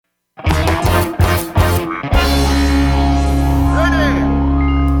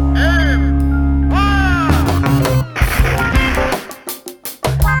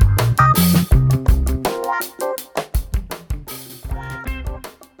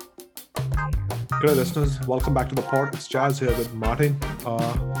G'day listeners, welcome back to the pod. It's Jazz here with Martin,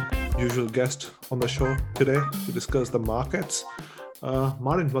 our usual guest on the show today to discuss the markets.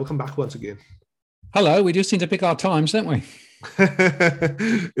 Martin, welcome back once again. Hello, we do seem to pick our times, don't we?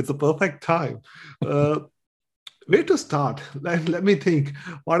 It's a perfect time. Where to start? Let me think.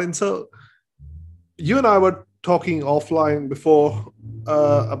 Martin, so you and I were talking offline before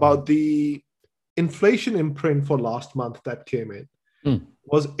about the inflation imprint for last month that came in.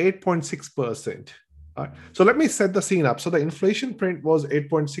 Was 8.6%. So let me set the scene up. So the inflation print was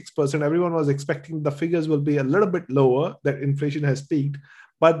 8.6%. Everyone was expecting the figures will be a little bit lower, that inflation has peaked,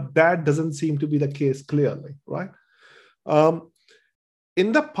 but that doesn't seem to be the case clearly, right?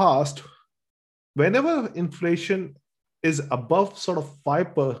 In the past, whenever inflation is above sort of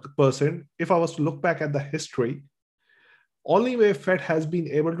 5%, if I was to look back at the history, only way Fed has been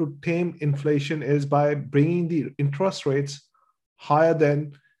able to tame inflation is by bringing the interest rates higher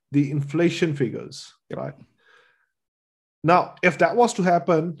than the inflation figures, right? Now, if that was to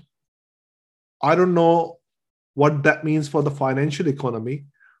happen, I don't know what that means for the financial economy,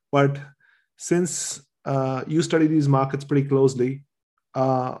 but since you study these markets pretty closely,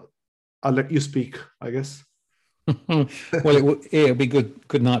 I'll let you speak, I guess. Well, it'll be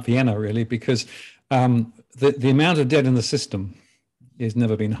good night Vienna, really, because the amount of debt in the system has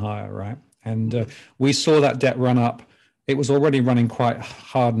never been higher, right? And we saw that debt run up. It was already running quite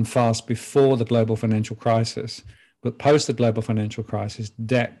hard and fast before the global financial crisis, but post the global financial crisis,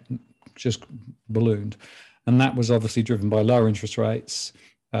 debt just ballooned. And that was obviously driven by lower interest rates,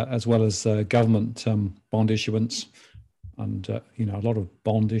 as well as government bond issuance and a lot of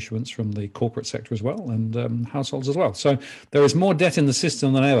bond issuance from the corporate sector as well, and households as well. So there is more debt in the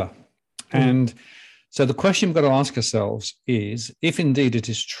system than ever. And so the question we've got to ask ourselves is, if indeed it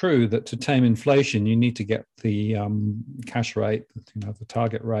is true that to tame inflation, you need to get the cash rate, the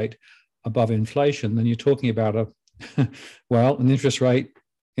target rate above inflation, then you're talking about an interest rate,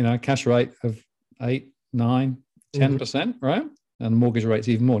 cash rate of 8, 9, 10%, right? And the mortgage rate's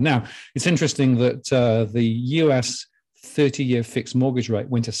even more. Now, it's interesting that the US 30-year fixed mortgage rate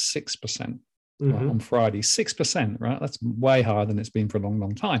went to 6%. On Friday, 6%, right? That's way higher than it's been for a long,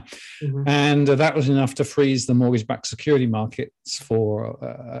 long time. And that was enough to freeze the mortgage-backed security markets for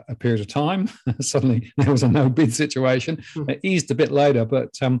a period of time. Suddenly, there was a no-bid situation. It eased a bit later,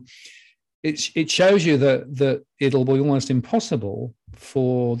 but it shows you that it'll be almost impossible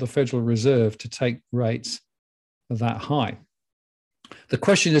for the Federal Reserve to take rates that high. The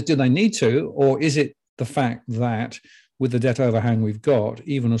question is, do they need to, or is it the fact that with the debt overhang we've got,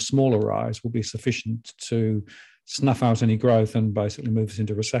 even a smaller rise will be sufficient to snuff out any growth and basically move us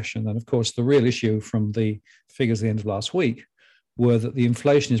into recession? And of course, the real issue from the figures at the end of last week were that the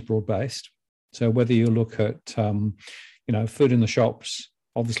inflation is broad-based. So whether you look at, food in the shops,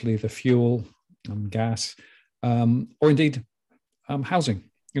 obviously the fuel, gas, or indeed housing,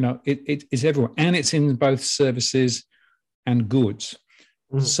 it is everywhere. And it's in both services and goods.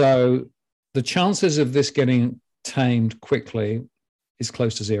 So the chances of this getting tamed quickly is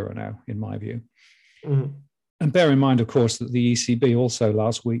close to zero now, in my view. And bear in mind, of course, that the ECB also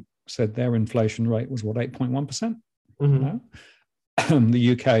last week said their inflation rate was 8.1%.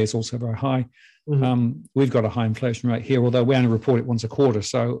 The UK is also very high. We've got a high inflation rate here, although we only report it once a quarter,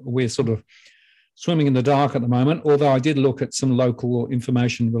 so we're sort of swimming in the dark at the moment. Although I did look at some local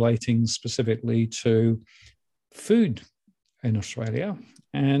information relating specifically to food in Australia,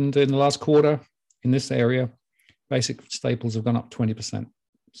 and in the last quarter in this area, basic staples have gone up 20%.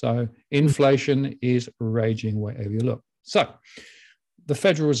 So inflation is raging wherever you look. So the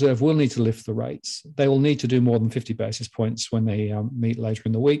Federal Reserve will need to lift the rates. They will need to do more than 50 basis points when they meet later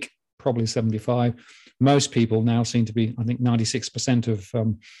in the week, probably 75. Most people now seem to be, I think 96% of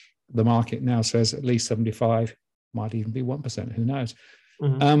the market now says at least 75, might even be 1%, who knows.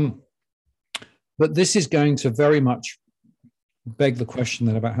 But this is going to very much beg the question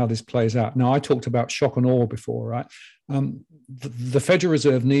then about how this plays out. Now, I talked about shock and awe before, right? The Federal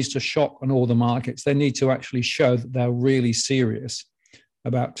Reserve needs to shock and awe the markets. They need to actually show that they're really serious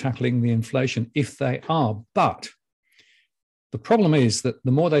about tackling the inflation, if they are. But the problem is that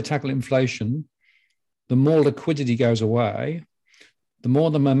the more they tackle inflation, the more liquidity goes away, the more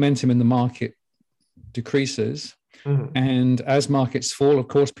the momentum in the market decreases. And as markets fall, of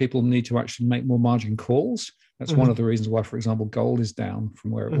course, people need to actually make more margin calls. That's one of the reasons why, for example, gold is down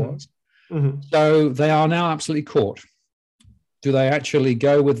from where it was. So they are now absolutely caught. Do they actually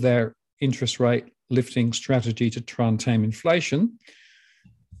go with their interest rate lifting strategy to try and tame inflation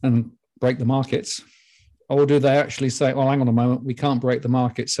and break the markets? Or do they actually say, well, hang on a moment, we can't break the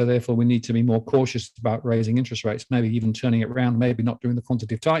market, so therefore we need to be more cautious about raising interest rates, maybe even turning it around, maybe not doing the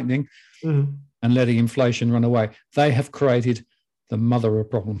quantitative tightening and letting inflation run away. They have created the mother of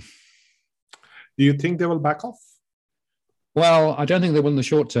problem. Do you think they will back off? Well, I don't think they will in the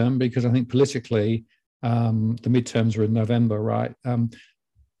short term, because I think politically, the midterms are in November, right?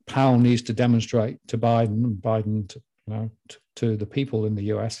 Powell needs to demonstrate to Biden to the people in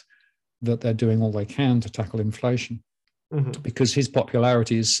the US that they're doing all they can to tackle inflation, because his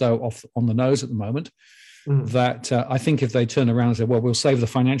popularity is so off on the nose at the moment that I think if they turn around and say, well, we'll save the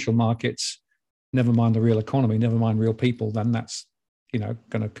financial markets, never mind the real economy, never mind real people, then that's, going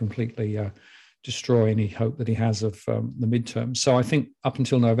to completely destroy any hope that he has of the midterm. So I think up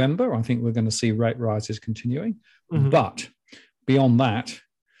until November, I think we're going to see rate rises continuing. But beyond that,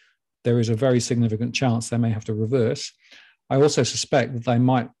 there is a very significant chance they may have to reverse. I also suspect that they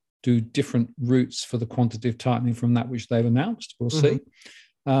might do different routes for the quantitative tightening from that which they've announced. We'll see.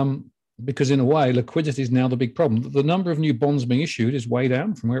 Because in a way, liquidity is now the big problem. The number of new bonds being issued is way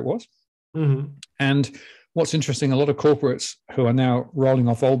down from where it was. And what's interesting, a lot of corporates who are now rolling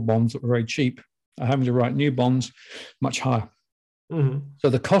off old bonds that were very cheap are having to write new bonds much higher. So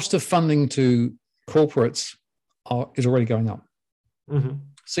the cost of funding to corporates is already going up.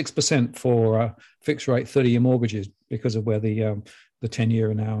 6% for fixed rate 30-year mortgages because of where the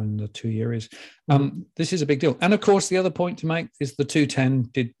 10-year now and the 2-year is. This is a big deal. And of course, the other point to make is the 210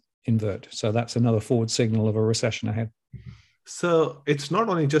 did invert. So that's another forward signal of a recession ahead. So it's not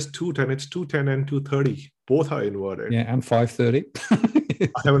only just 210, it's 210 and 230. Both are inverted. Yeah, and 530. I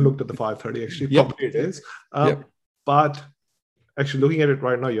haven't looked at the 530 actually. Probably it is. But actually looking at it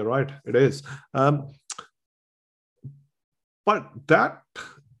right now, you're right. It is. But that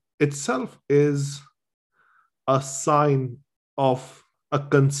itself is a sign of a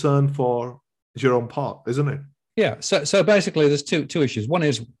concern for Jerome Powell, isn't it? Yeah. So basically, there's two issues. One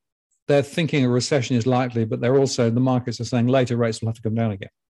is they're thinking a recession is likely, but they're also, the markets are saying later rates will have to come down again.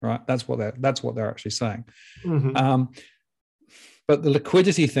 Right. That's what they're actually saying. But the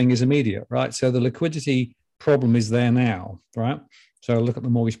liquidity thing is immediate, right? So the liquidity problem is there now, right? So look at the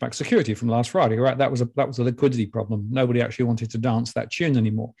mortgage-backed security from last Friday, right? That was a liquidity problem. Nobody actually wanted to dance that tune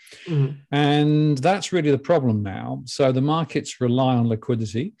anymore. And that's really the problem now. So the markets rely on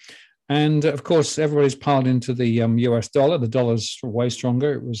liquidity. And of course, everybody's piled into the US dollar. The dollar's way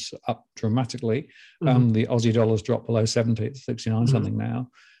stronger. It was up dramatically. The Aussie dollar's dropped below 70. It's 69 something now.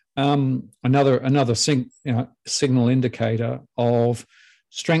 Another signal indicator of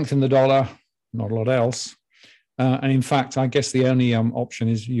strength in the dollar, not a lot else. And in fact, I guess the only option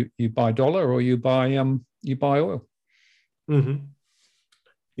is you buy dollar or you buy oil.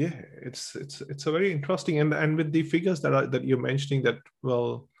 Yeah, it's a very interesting, and with the figures that you're mentioning that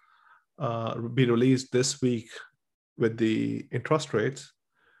will be released this week with the interest rates,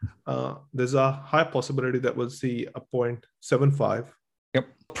 there's a high possibility that we'll see a 0.75. Yep,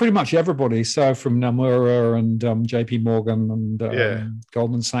 pretty much everybody. So from Nomura and JP Morgan and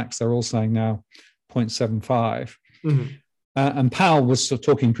Goldman Sachs, they're all saying now 0.75. And Powell was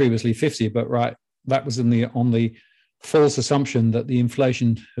talking previously 50, but right, that was on the false assumption that the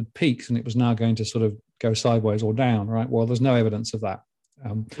inflation had peaked and it was now going to sort of go sideways or down, right? Well, there's no evidence of that.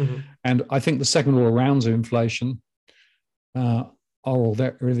 And I think the second order rounds of inflation are all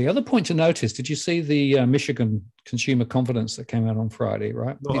there. The other point to notice, did you see the Michigan consumer confidence that came out on Friday,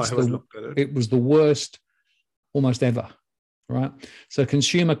 right? No, I haven't looked at it. It was the worst almost ever. Right. So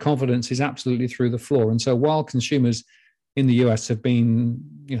consumer confidence is absolutely through the floor. And so while consumers in the US have been,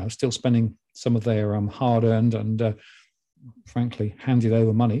 still spending some of their hard-earned and frankly handed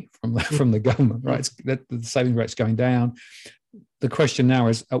over money from the government, right? The saving rate's going down. The question now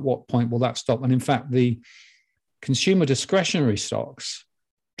is, at what point will that stop? And in fact, the consumer discretionary stocks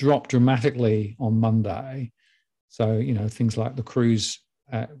dropped dramatically on Monday. So, things like the cruise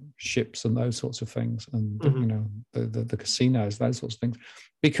ships and those sorts of things, and the casinos, those sorts of things,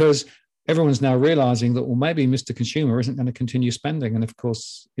 because everyone's now realizing that, well, maybe Mr. Consumer isn't going to continue spending. And of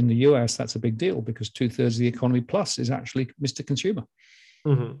course, in the US, that's a big deal because 2/3 of the economy plus is actually Mr. Consumer.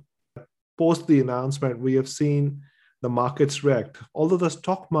 Post the announcement, we have seen the markets react. Although the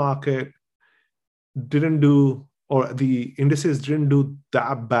stock market didn't do, or the indices didn't do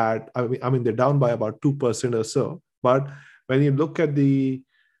that bad. I mean, they're down by about 2% or so. But when you look at the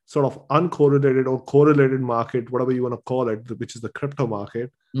sort of uncorrelated or correlated market, whatever you want to call it, which is the crypto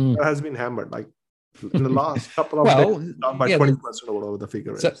market, that has been hammered. Like in the last couple of days, down by 20% or whatever the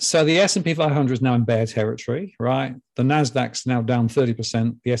figure is. So the S&P 500 is now in bear territory, right? The NASDAQ's now down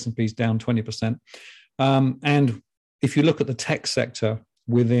 30%. The S&P's down 20%. And if you look at the tech sector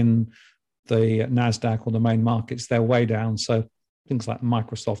within the NASDAQ or the main markets, they're way down. So things like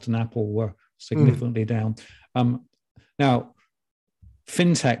Microsoft and Apple were significantly down. Now,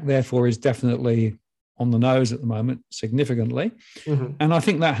 fintech, therefore, is definitely on the nose at the moment, significantly. And I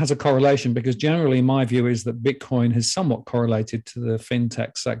think that has a correlation because generally my view is that Bitcoin has somewhat correlated to the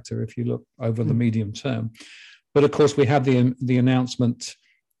fintech sector if you look over the medium term. But of course, we have the announcement,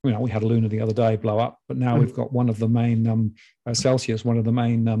 we had Luna the other day blow up, but now we've got one of the main, Celsius, one of the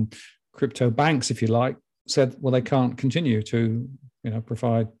main crypto banks, if you like, said, well, they can't continue to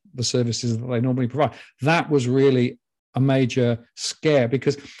provide the services that they normally provide. That was really a major scare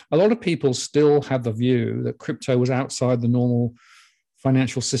because a lot of people still have the view that crypto was outside the normal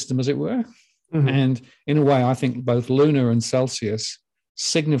financial system, as it were. And in a way, I think both Luna and Celsius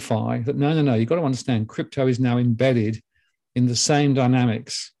signify that no, you've got to understand crypto is now embedded in the same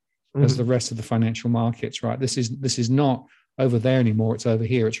dynamics as the rest of the financial markets, right? This is not over there anymore, it's over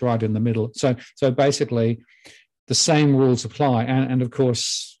here, it's right in the middle. So basically the same rules apply. And of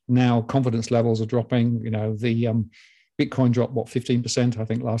course, now confidence levels are dropping. The Bitcoin dropped, 15%, I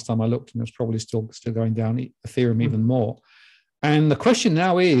think, last time I looked, and it's probably still going down, Ethereum even more. And the question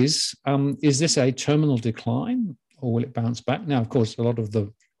now is this a terminal decline or will it bounce back? Now, of course, a lot of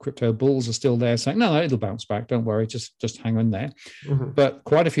the crypto bulls are still there saying, no, it'll bounce back. Don't worry, just hang on there. But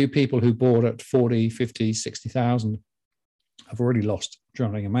quite a few people who bought at 40, 50, 60,000 have already lost a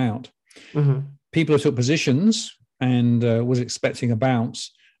drowning amount. People who took positions and was expecting a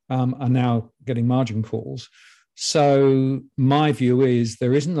bounce are now getting margin calls. So my view is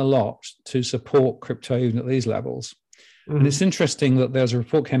there isn't a lot to support crypto even at these levels. And it's interesting that there's a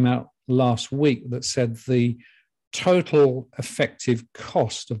report came out last week that said the total effective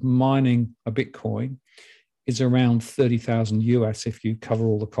cost of mining a Bitcoin is around 30,000 US if you cover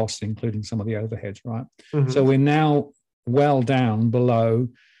all the costs, including some of the overheads, right? So we're now well down below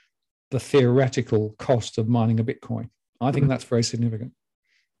the theoretical cost of mining a Bitcoin. I think that's very significant.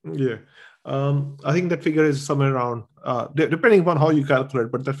 Yeah. I think that figure is somewhere around, depending upon how you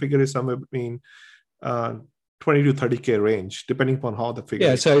calculate, but that figure is somewhere between 20 to 30K range, depending upon how the figure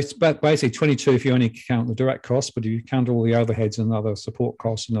is. So it's basically 22 if you only count the direct costs, but if you count all the overheads and other support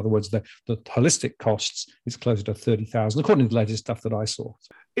costs, in other words, the holistic costs, it's closer to 30,000, according to the latest stuff that I saw.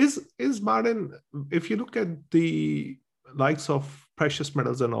 Is Martin, if you look at the likes of precious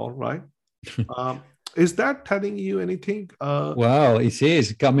metals and all, right? Is that telling you anything? Well, it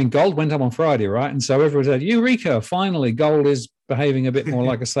is. I mean, gold went up on Friday, right? And so everyone said, Eureka, finally, gold is behaving a bit more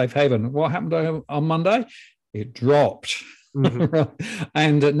like a safe haven. What happened on Monday? It dropped.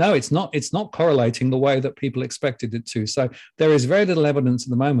 And no, it's not correlating the way that people expected it to. So there is very little evidence at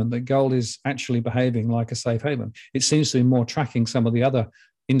the moment that gold is actually behaving like a safe haven. It seems to be more tracking some of the other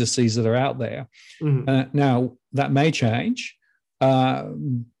indices that are out there. Now, that may change.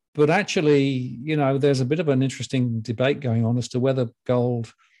 But actually, there's a bit of an interesting debate going on as to whether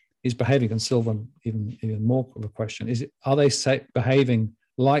gold is behaving, and silver even more of a question. Are they behaving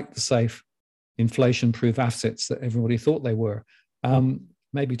like the safe inflation-proof assets that everybody thought they were?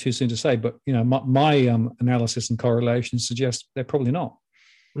 Maybe too soon to say, but my analysis and correlations suggest they're probably not.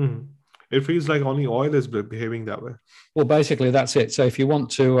 It feels like only oil is behaving that way. Well, basically that's it. So if you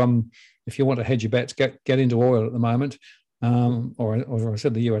want to hedge your bets, get into oil at the moment. Or I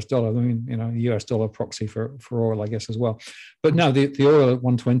said the US dollar. I mean, the US dollar proxy for oil, I guess, as well. But no, the oil at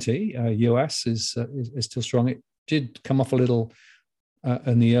 120 US is still strong. It did come off a little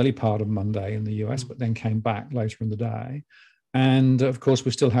in the early part of Monday in the US, but then came back later in the day. And of course,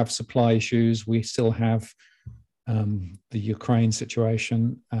 we still have supply issues. We still have the Ukraine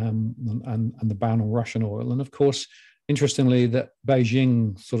situation and the ban on Russian oil. And of course, interestingly, that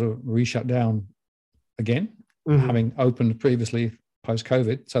Beijing sort of re-shut down again. Having opened previously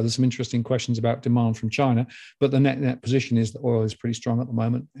post-COVID. So there's some interesting questions about demand from China, but the net position is that oil is pretty strong at the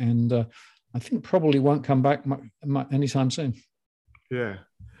moment. And I think probably won't come back anytime soon. Yeah.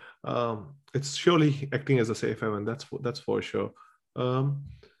 It's surely acting as a safe haven. That's for sure.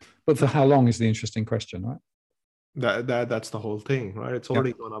 But for how long is the interesting question, right? That's the whole thing, right? It's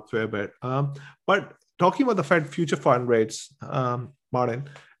already gone up fair bit. But talking about the Fed future fund rates, Martin,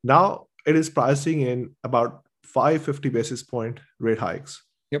 now it is pricing in about 550 basis point rate hikes.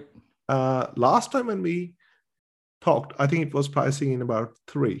 Yep. Last time when we talked, I think it was pricing in about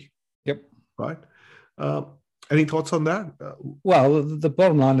 3. Yep. Right. Any thoughts on that? Well, the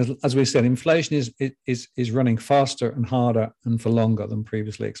bottom line is, as we said, inflation is running faster and harder and for longer than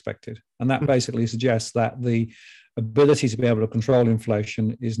previously expected. And that basically suggests that the ability to be able to control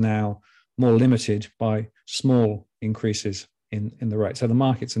inflation is now more limited by small increases in the rate. So the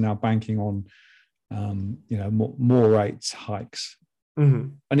markets are now banking on more rates hikes. Mm-hmm.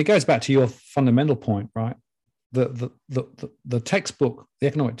 And it goes back to your fundamental point, right? The textbook, the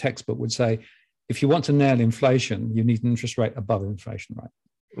economic textbook would say, if you want to nail inflation, you need an interest rate above inflation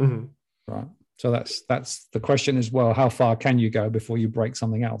rate. Mm-hmm. Right. So that's the question is, well, how far can you go before you break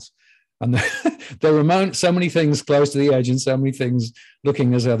something else? And there are so many things close to the edge and so many things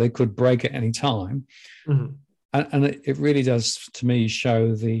looking as though they could break at any time. Mm-hmm. And it really does, to me,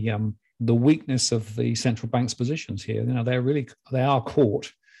 show the weakness of the central bank's positions here. You know, they are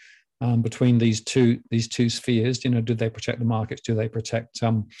caught between these two spheres. You know, do they protect the markets? Do they protect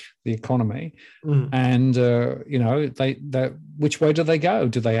the economy? Mm-hmm. And you know, they which way do they go?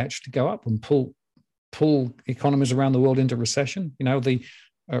 Do they actually go up and pull economies around the world into recession? You know, the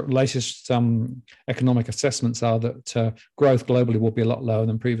latest economic assessments are that growth globally will be a lot lower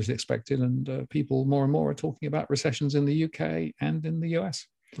than previously expected, and people more and more are talking about recessions in the UK and in the US.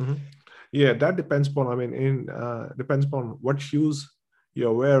 Mm-hmm. Yeah, that depends upon. I mean, depends upon what shoes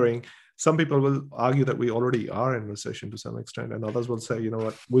you're wearing. Some people will argue that we already are in recession to some extent, and others will say, you know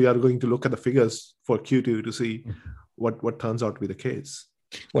what, we are going to look at the figures for Q2 to see what turns out to be the case.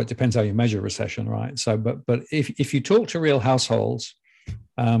 Well, it depends how you measure recession, right? So, but if you talk to real households,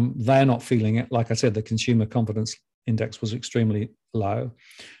 they're not feeling it. Like I said, the consumer confidence index was extremely low,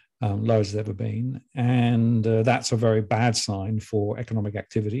 low as it's ever been. And that's a very bad sign for economic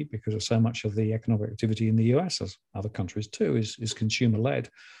activity, because so much of the economic activity in the US, as other countries too, is consumer-led.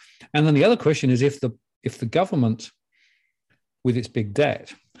 And then the other question is, if the government, with its big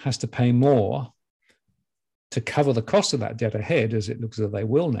debt, has to pay more to cover the cost of that debt ahead, as it looks as though they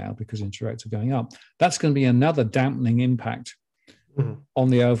will now because interest rates are going up, that's going to be another dampening impact on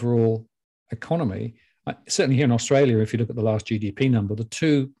the overall economy. Certainly here in Australia, if you look at the last GDP number, the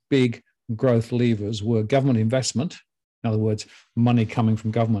two big growth levers were government investment, in other words, money coming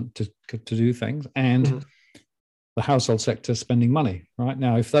from government to do things, and the household sector spending money. Right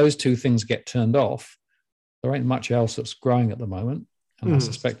now, if those two things get turned off, there ain't much else that's growing at the moment. And I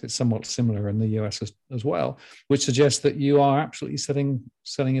suspect it's somewhat similar in the US as well, which suggests that you are absolutely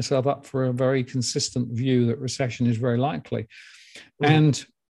setting yourself up for a very consistent view that recession is very likely. And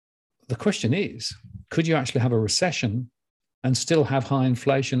the question is, could you actually have a recession and still have high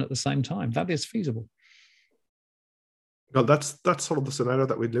inflation at the same time? That is feasible. Well, that's sort of the scenario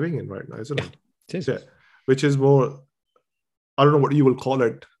that we're living in right now, isn't it? It is. Yeah. Which is more, I don't know what you will call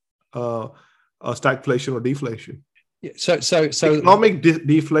it, stagflation or deflation. Yeah, so economic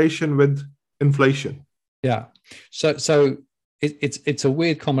deflation with inflation. Yeah. So it's a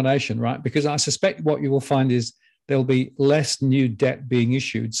weird combination, right? Because I suspect what you will find is there'll be less new debt being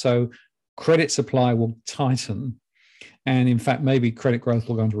issued. So credit supply will tighten. And in fact, maybe credit growth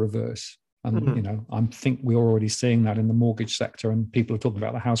will go into reverse. And, you know, I think we're already seeing that in the mortgage sector, and people are talking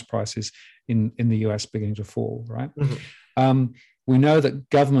about the house prices in the US beginning to fall, right? We know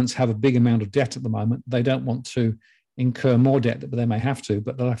that governments have a big amount of debt at the moment. They don't want to incur more debt, but they may have to,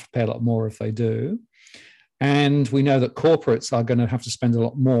 but they'll have to pay a lot more if they do. And we know that corporates are going to have to spend a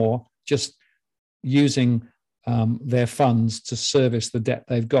lot more just using their funds to service the debt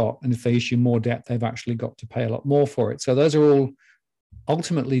they've got. And if they issue more debt, they've actually got to pay a lot more for it. So those are all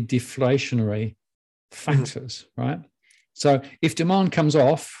ultimately deflationary factors, right? So if demand comes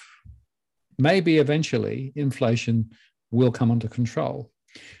off, maybe eventually inflation will come under control.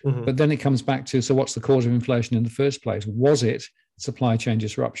 But then it comes back to, so what's the cause of inflation in the first place? Was it supply chain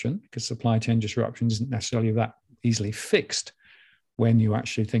disruption? Because supply chain disruption isn't necessarily that easily fixed when you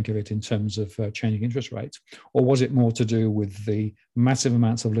actually think of it in terms of changing interest rates. Or was it more to do with the massive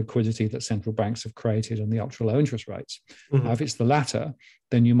amounts of liquidity that central banks have created and the ultra low interest rates? Now, if it's the latter,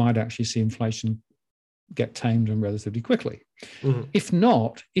 then you might actually see inflation get tamed and relatively quickly. If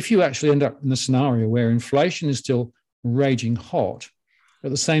not, if you actually end up in a scenario where inflation is still raging hot, at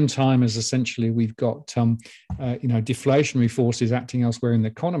the same time as essentially we've got deflationary forces acting elsewhere in the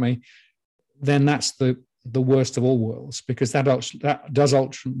economy, then that's the worst of all worlds, because that does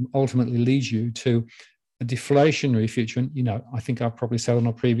ultimately lead you to a deflationary future. And, you know, I think I've probably said on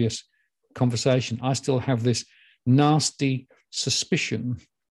a previous conversation, I still have this nasty suspicion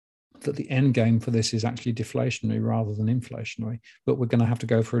that the end game for this is actually deflationary rather than inflationary, but we're going to have to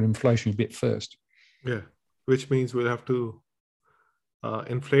go for an inflationary bit first. Yeah, which means we'll have to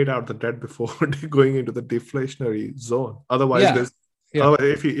inflate out the debt before going into the deflationary zone. Otherwise,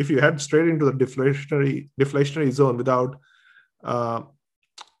 if you head straight into the deflationary zone without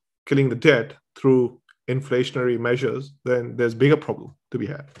killing the debt through inflationary measures, then there's bigger problem to be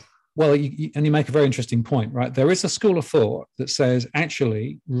had. Well, you make a very interesting point, right? There is a school of thought that says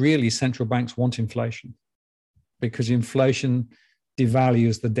actually, really, central banks want inflation because inflation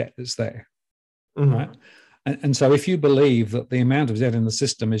devalues the debt that's there, right? And so if you believe that the amount of debt in the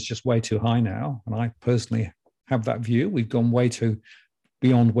system is just way too high now, and I personally have that view, we've gone way too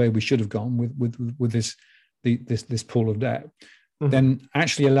beyond where we should have gone with this pool of debt, then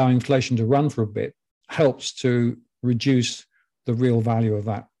actually allowing inflation to run for a bit helps to reduce the real value of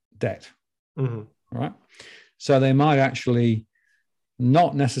that debt. Right? So they might actually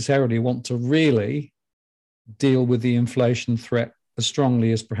not necessarily want to really deal with the inflation threat as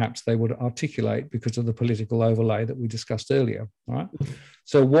strongly as perhaps they would articulate because of the political overlay that we discussed earlier. Right?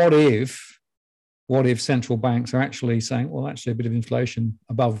 So what if central banks are actually saying, well, actually a bit of inflation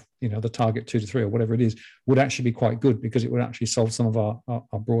above, the target 2 to 3 or whatever it is would actually be quite good because it would actually solve some of our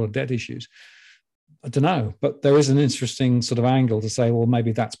broader debt issues. I don't know, but there is an interesting sort of angle to say, well,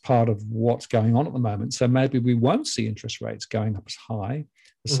 maybe that's part of what's going on at the moment. So maybe we won't see interest rates going up as high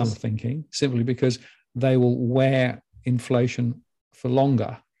as some are thinking, simply because they will wear inflation for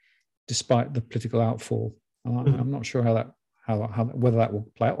longer, despite the political outfall. I'm not sure whether that will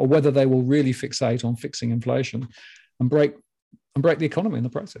play out, or whether they will really fixate on fixing inflation and break the economy in the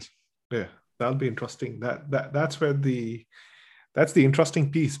process. Yeah, that'll be interesting. That's the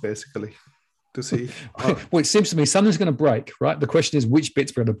interesting piece, basically, to see. Well, it seems to me something's going to break, right? The question is which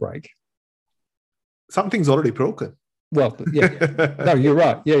bit's going to break. Something's already broken. Well, yeah, no, you're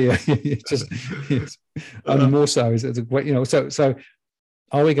right. Yeah. Just yes. Only more so is it? So.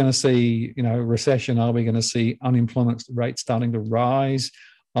 Are we going to see, recession? Are we going to see unemployment rates starting to rise?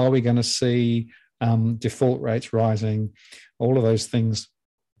 Are we going to see default rates rising? All of those things,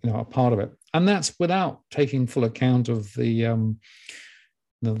 are part of it, and that's without taking full account of the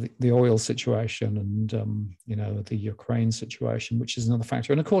oil situation and the Ukraine situation, which is another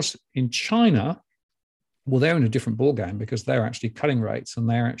factor. And of course, in China, well, they're in a different ballgame because they're actually cutting rates and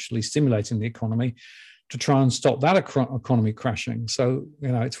they're actually stimulating the economy to try and stop that economy crashing. So,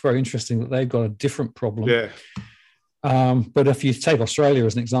 it's very interesting that they've got a different problem. Yeah. But if you take Australia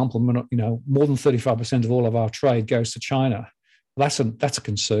as an example, more than 35% of all of our trade goes to China. That's a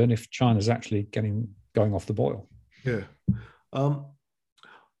concern if China's actually going off the boil. Yeah. One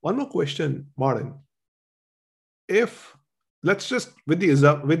more question, Martin. If let's just with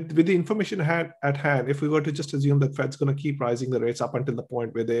the information at hand, if we were to just assume that Fed's going to keep rising the rates up until the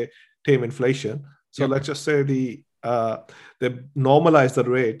point where they tame inflation. So let's just say they normalize the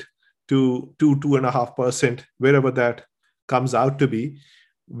rate to 2.5%, wherever that comes out to be.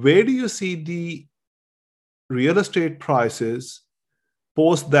 Where do you see the real estate prices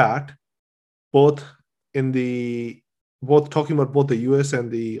post that, both talking about both the US and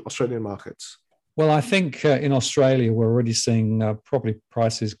the Australian markets? Well, I think in Australia, we're already seeing property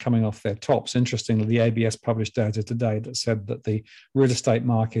prices coming off their tops. Interestingly, the ABS published data today that said that the real estate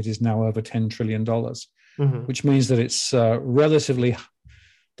market is now over $10 trillion, which means that it's the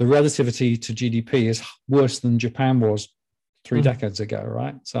relativity to GDP is worse than Japan was 3 decades ago,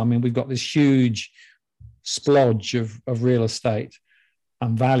 right? So, we've got this huge splodge of real estate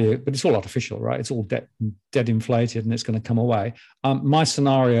and value, but it's all artificial, right? It's all debt inflated and it's going to come away. My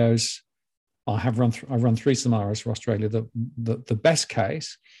scenarios... I've run 3 scenarios for Australia. The best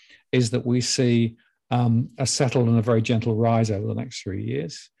case is that we see a settled and a very gentle rise over the next 3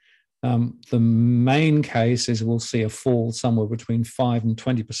 years. The main case is we'll see a fall somewhere between 5 and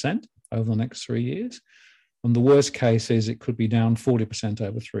 20% over the next 3 years. And the worst case is it could be down 40%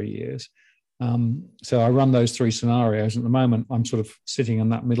 over 3 years. So I run those 3 scenarios. At the moment, I'm sort of sitting in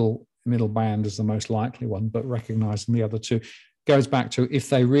that middle band as the most likely one, but recognizing the other 2 goes back to if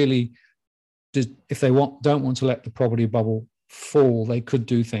they don't want to let the property bubble fall, they could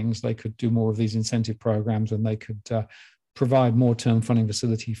do things. They could do more of these incentive programs, and they could provide more term funding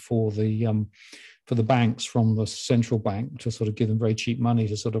facility for the banks from the central bank to sort of give them very cheap money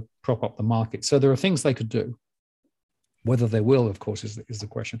to sort of prop up the market. So there are things they could do. Whether they will, of course, is the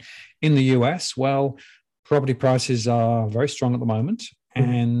question. In the US, well, property prices are very strong at the moment,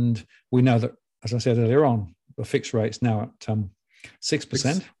 and we know that, as I said earlier on, the fixed rate's now at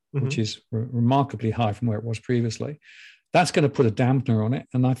 6%. Which is remarkably high from where it was previously. That's going to put a dampener on it.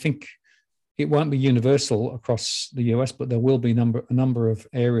 And I think it won't be universal across the US, but there will be a number of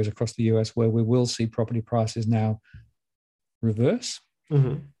areas across the US where we will see property prices now reverse.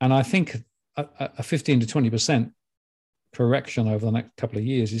 And I think a 15 to 20% correction over the next couple of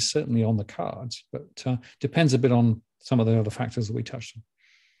years is certainly on the cards, but depends a bit on some of the other factors that we touched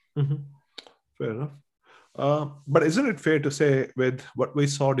on. Fair enough. But isn't it fair to say, with what we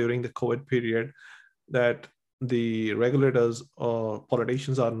saw during the COVID period, that the regulators or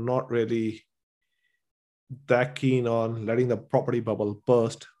politicians are not really that keen on letting the property bubble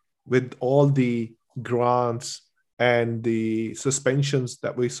burst, with all the grants and the suspensions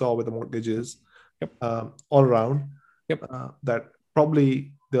that we saw with the mortgages Yep. All around. Yep. That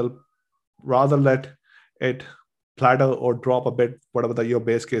probably they'll rather let it plateau or drop a bit, whatever your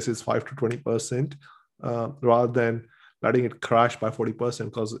base case is, 5 to 20%, rather than letting it crash by 40%.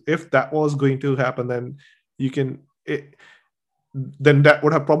 Because if that was going to happen, then then that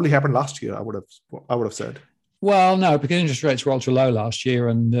would have probably happened last year. I would have said. Well, no, because interest rates were ultra low last year,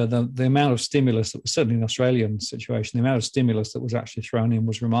 and the amount of stimulus that was, certainly in the Australian situation, the amount of stimulus that was actually thrown in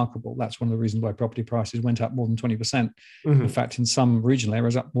was remarkable. That's one of the reasons why property prices went up more than 20%. Mm-hmm. In fact, in some regional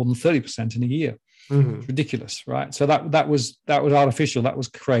areas, up more than 30% in a year. Mm-hmm. It's ridiculous, right? So that was artificial. That was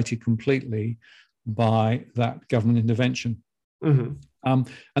created completely by that government intervention. Mm-hmm.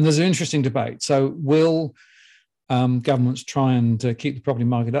 And there's an interesting debate. So will governments try and keep the property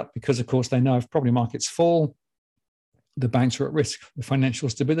market up? Because, of course, they know if property markets fall, the banks are at risk. The financial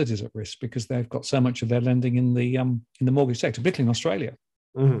stability is at risk because they've got so much of their lending in the mortgage sector, particularly in Australia.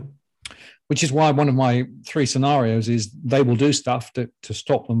 Mm-hmm. Which is why one of my 3 scenarios is they will do stuff to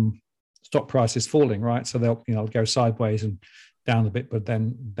stop prices falling, right? So they'll go sideways and down a bit, but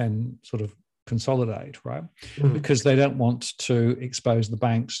then sort of consolidate, right? Mm-hmm. Because they don't want to expose the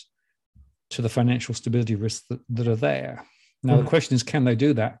banks to the financial stability risks that are there. Now, mm-hmm. The question is, can they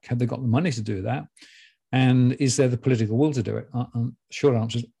do that? Have they got the money to do that? And is there the political will to do it? Short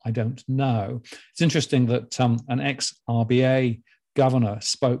answer is, I don't know. It's interesting that an ex-RBA governor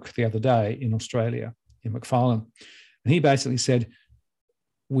spoke the other day in Australia, in Macfarlane, and he basically said,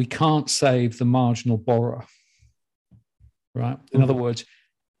 we can't save the marginal borrower, right? In other words,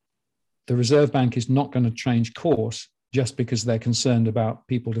 the Reserve Bank is not going to change course just because they're concerned about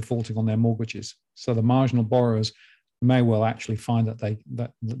people defaulting on their mortgages. So the marginal borrowers may well actually find that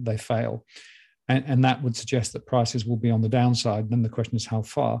they fail. And that would suggest that prices will be on the downside. Then the question is how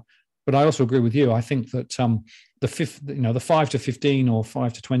far. But I also agree with you. I think that the 5 to 15 or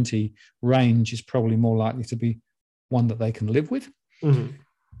 5 to 20 range is probably more likely to be one that they can live with. Mm-hmm.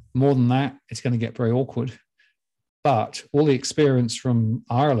 More than that, it's going to get very awkward. But all the experience from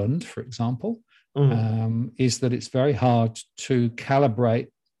Ireland, for example, is that it's very hard to calibrate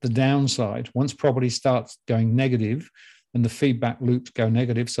the downside. Once property starts going negative, and the feedback loops go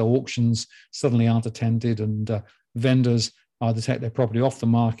negative, so auctions suddenly aren't attended and vendors either take their property off the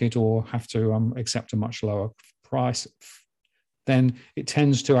market or have to accept a much lower price, then it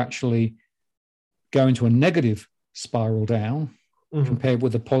tends to actually go into a negative spiral down compared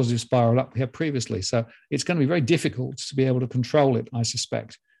with the positive spiral up we had previously. So it's going to be very difficult to be able to control it, I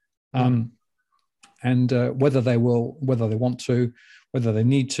suspect. And whether they want to, whether they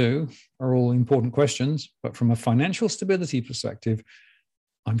need to, are all important questions. But from a financial stability perspective,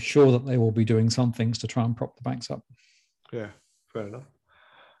 I'm sure that they will be doing some things to try and prop the banks up. Yeah, fair enough.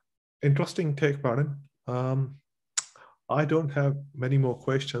 Interesting take, Martin. I don't have many more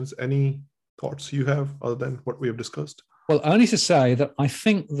questions. Any thoughts you have other than what we have discussed? Well, only to say that I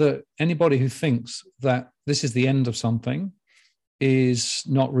think that anybody who thinks that this is the end of something is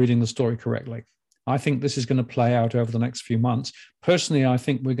not reading the story correctly. I think this is going to play out over the next few months. Personally, I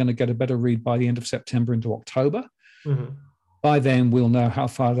think we're going to get a better read by the end of September into October. Mm-hmm. By then, we'll know how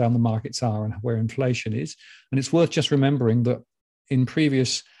far down the markets are and where inflation is. And it's worth just remembering that in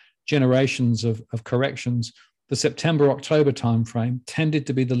previous generations of corrections, the September-October timeframe tended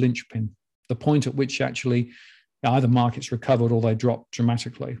to be the linchpin, the point at which actually either markets recovered or they dropped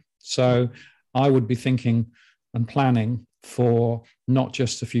dramatically. So I would be thinking and planning for not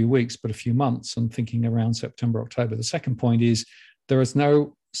just a few weeks, but a few months, and thinking around September, October. The second point is there is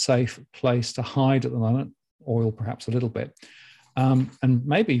no safe place to hide at the moment, oil perhaps a little bit. And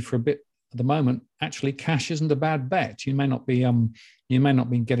maybe for a bit at the moment, actually cash isn't a bad bet. You may not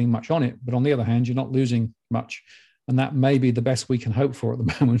be getting much on it, but on the other hand, you're not losing much. And that may be the best we can hope for at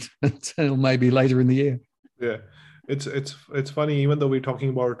the moment until maybe later in the year. Yeah, it's funny, even though we're talking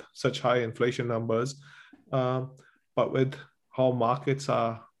about such high inflation numbers, but with how markets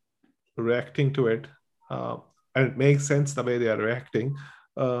are reacting to it, and it makes sense the way they are reacting,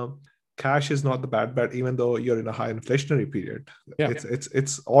 cash is not the bad bet, even though you're in a high inflationary period. Yeah.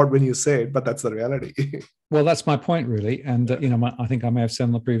 It's odd when you say it, but that's the reality. Well, that's my point, really. And I think I may have said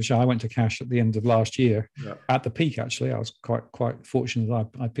on the previous show, I went to cash at the end of last year, at the peak. Actually, I was quite fortunate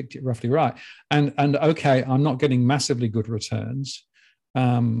that I picked it roughly right. And okay, I'm not getting massively good returns.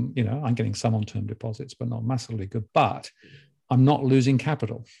 I'm getting some on term deposits, but not massively good. But I'm not losing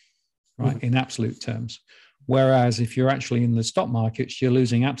capital, right, in absolute terms. Whereas if you're actually in the stock markets, you're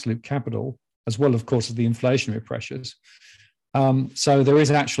losing absolute capital, as well, of course, as the inflationary pressures. So there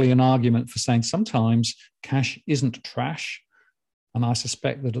is actually an argument for saying sometimes cash isn't trash. And I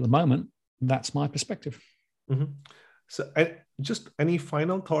suspect that at the moment, that's my perspective. Mm-hmm. So, just any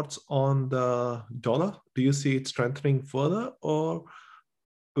final thoughts on the dollar? Do you see it strengthening further, or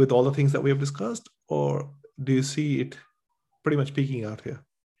with all the things that we have discussed, or do you see it pretty much peaking out here?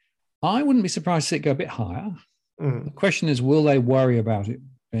 I wouldn't be surprised to see it go a bit higher. Mm. The question is, will they worry about it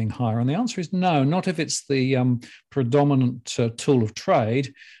being higher? And the answer is no, not if it's the predominant tool of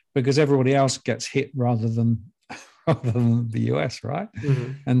trade, because everybody else gets hit rather than the US, right?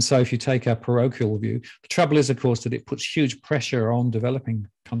 Mm-hmm. And so if you take a parochial view, the trouble is, of course, that it puts huge pressure on developing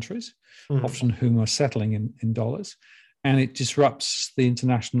countries, often whom are settling in dollars, and it disrupts the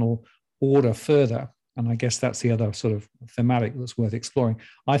international order further. And I guess that's the other sort of thematic that's worth exploring.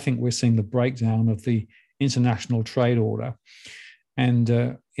 I think we're seeing the breakdown of the international trade order. And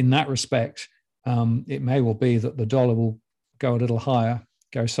in that respect, it may well be that the dollar will go a little higher,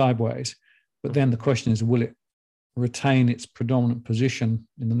 go sideways. But then the question is, will it retain its predominant position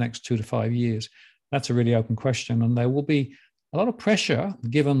in the next 2 to 5 years? That's a really open question. And there will be a lot of pressure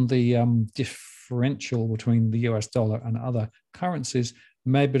given the differential between the US dollar and other currencies,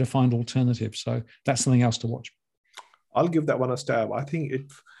 maybe to find alternatives. So that's something else to watch. I'll give that one a stab. I think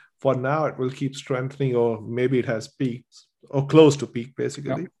for now, it will keep strengthening, or maybe it has peaked or close to peak,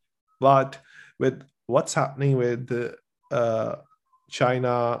 basically. Yep. But with what's happening with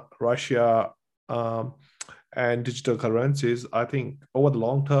China, Russia, and digital currencies, I think over the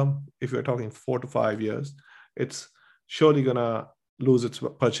long term, if you're talking 4 to 5 years, it's surely going to lose its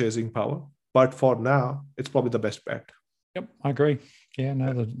purchasing power. But for now, it's probably the best bet. Yep, I agree. Yeah,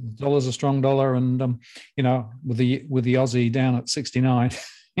 no, the dollar's a strong dollar, and with the Aussie down at 69,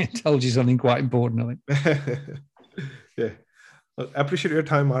 it tells you something quite important, I think. Yeah, I appreciate your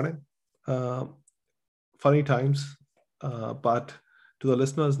time, Martin. Funny times, but to the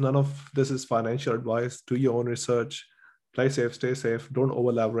listeners, none of this is financial advice. Do your own research, play safe, stay safe, don't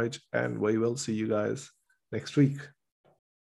over leverage, and we will see you guys next week.